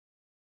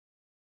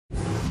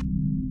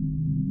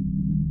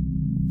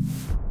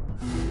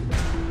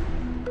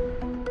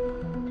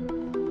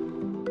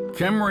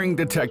Chemring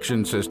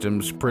Detection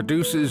Systems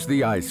produces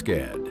the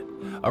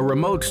I-SCAD, a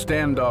remote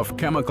standoff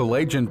chemical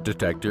agent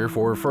detector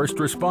for first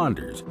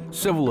responders,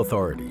 civil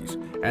authorities,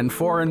 and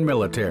foreign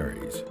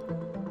militaries.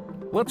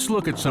 Let's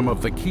look at some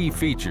of the key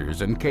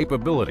features and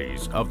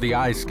capabilities of the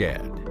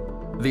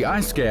I-SCAD. The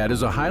I-SCAD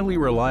is a highly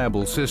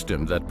reliable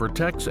system that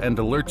protects and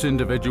alerts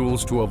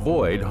individuals to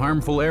avoid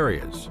harmful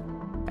areas,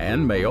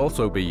 and may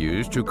also be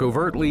used to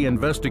covertly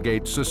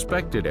investigate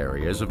suspected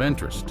areas of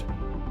interest.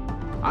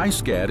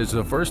 I-SCAD is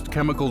the first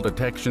chemical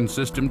detection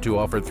system to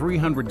offer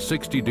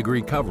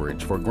 360-degree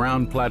coverage for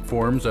ground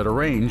platforms at a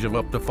range of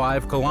up to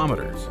 5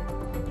 kilometers.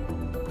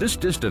 This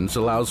distance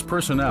allows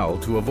personnel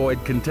to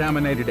avoid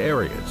contaminated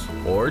areas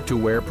or to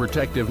wear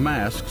protective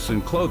masks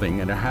and clothing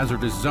in a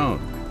hazardous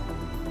zone.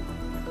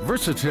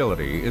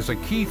 Versatility is a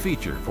key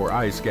feature for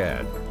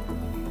I-SCAD.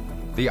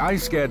 The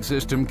I-SCAD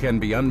system can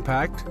be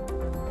unpacked,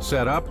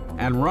 set up,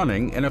 and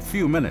running in a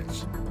few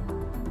minutes.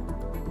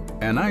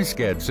 An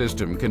I-SCAD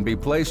system can be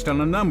placed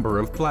on a number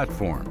of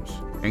platforms,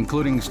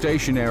 including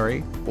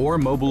stationary or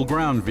mobile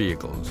ground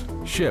vehicles,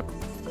 ship,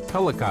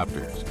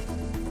 helicopters,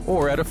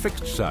 or at a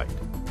fixed site,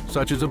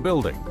 such as a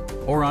building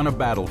or on a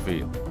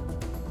battlefield.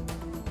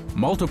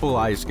 Multiple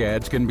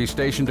I-SCADs can be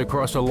stationed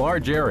across a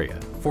large area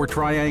for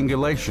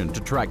triangulation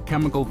to track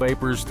chemical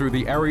vapors through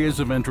the areas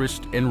of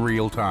interest in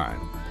real time.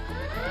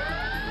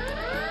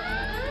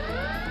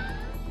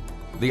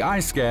 The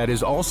I-SCAD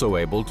is also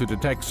able to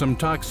detect some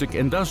toxic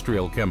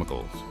industrial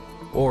chemicals,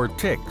 or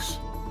TICs.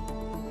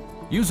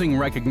 Using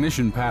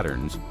recognition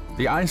patterns,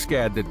 the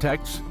I-SCAD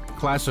detects,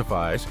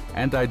 classifies,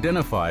 and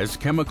identifies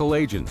chemical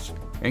agents,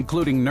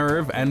 including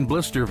nerve and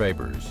blister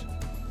vapors.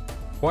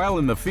 While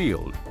in the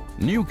field,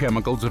 new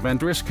chemicals of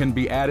interest can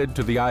be added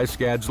to the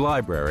I-SCAD's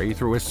library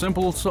through a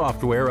simple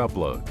software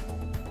upload.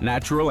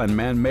 Natural and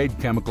man-made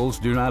chemicals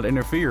do not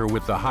interfere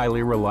with the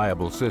highly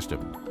reliable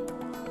system.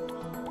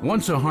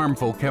 Once a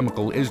harmful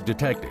chemical is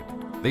detected,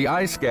 the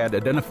I-SCAD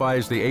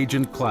identifies the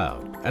agent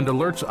cloud and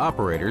alerts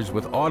operators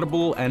with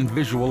audible and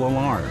visual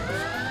alarms.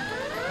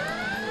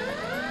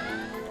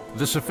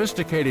 The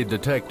sophisticated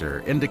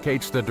detector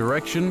indicates the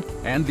direction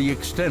and the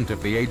extent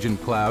of the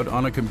agent cloud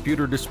on a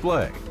computer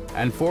display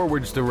and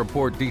forwards the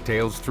report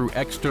details through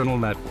external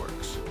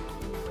networks.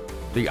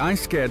 The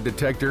I-SCAD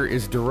detector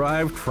is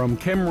derived from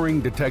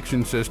Chemring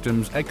Detection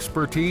Systems'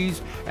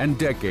 expertise and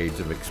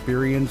decades of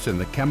experience in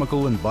the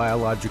chemical and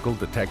biological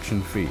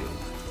detection field.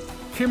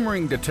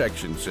 Chemring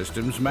Detection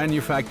Systems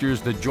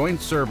manufactures the Joint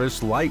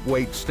Service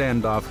Lightweight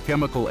Standoff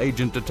Chemical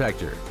Agent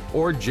Detector,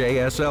 or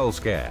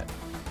JSL-SCAD.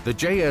 The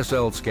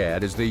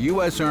JSL-SCAD is the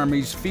U.S.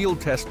 Army's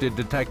field-tested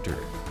detector,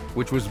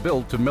 which was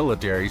built to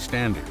military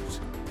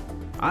standards.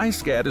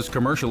 I-SCAD is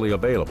commercially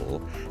available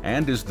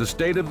and is the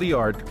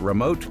state-of-the-art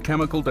remote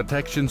chemical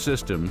detection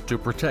system to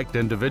protect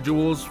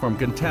individuals from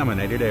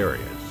contaminated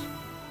areas.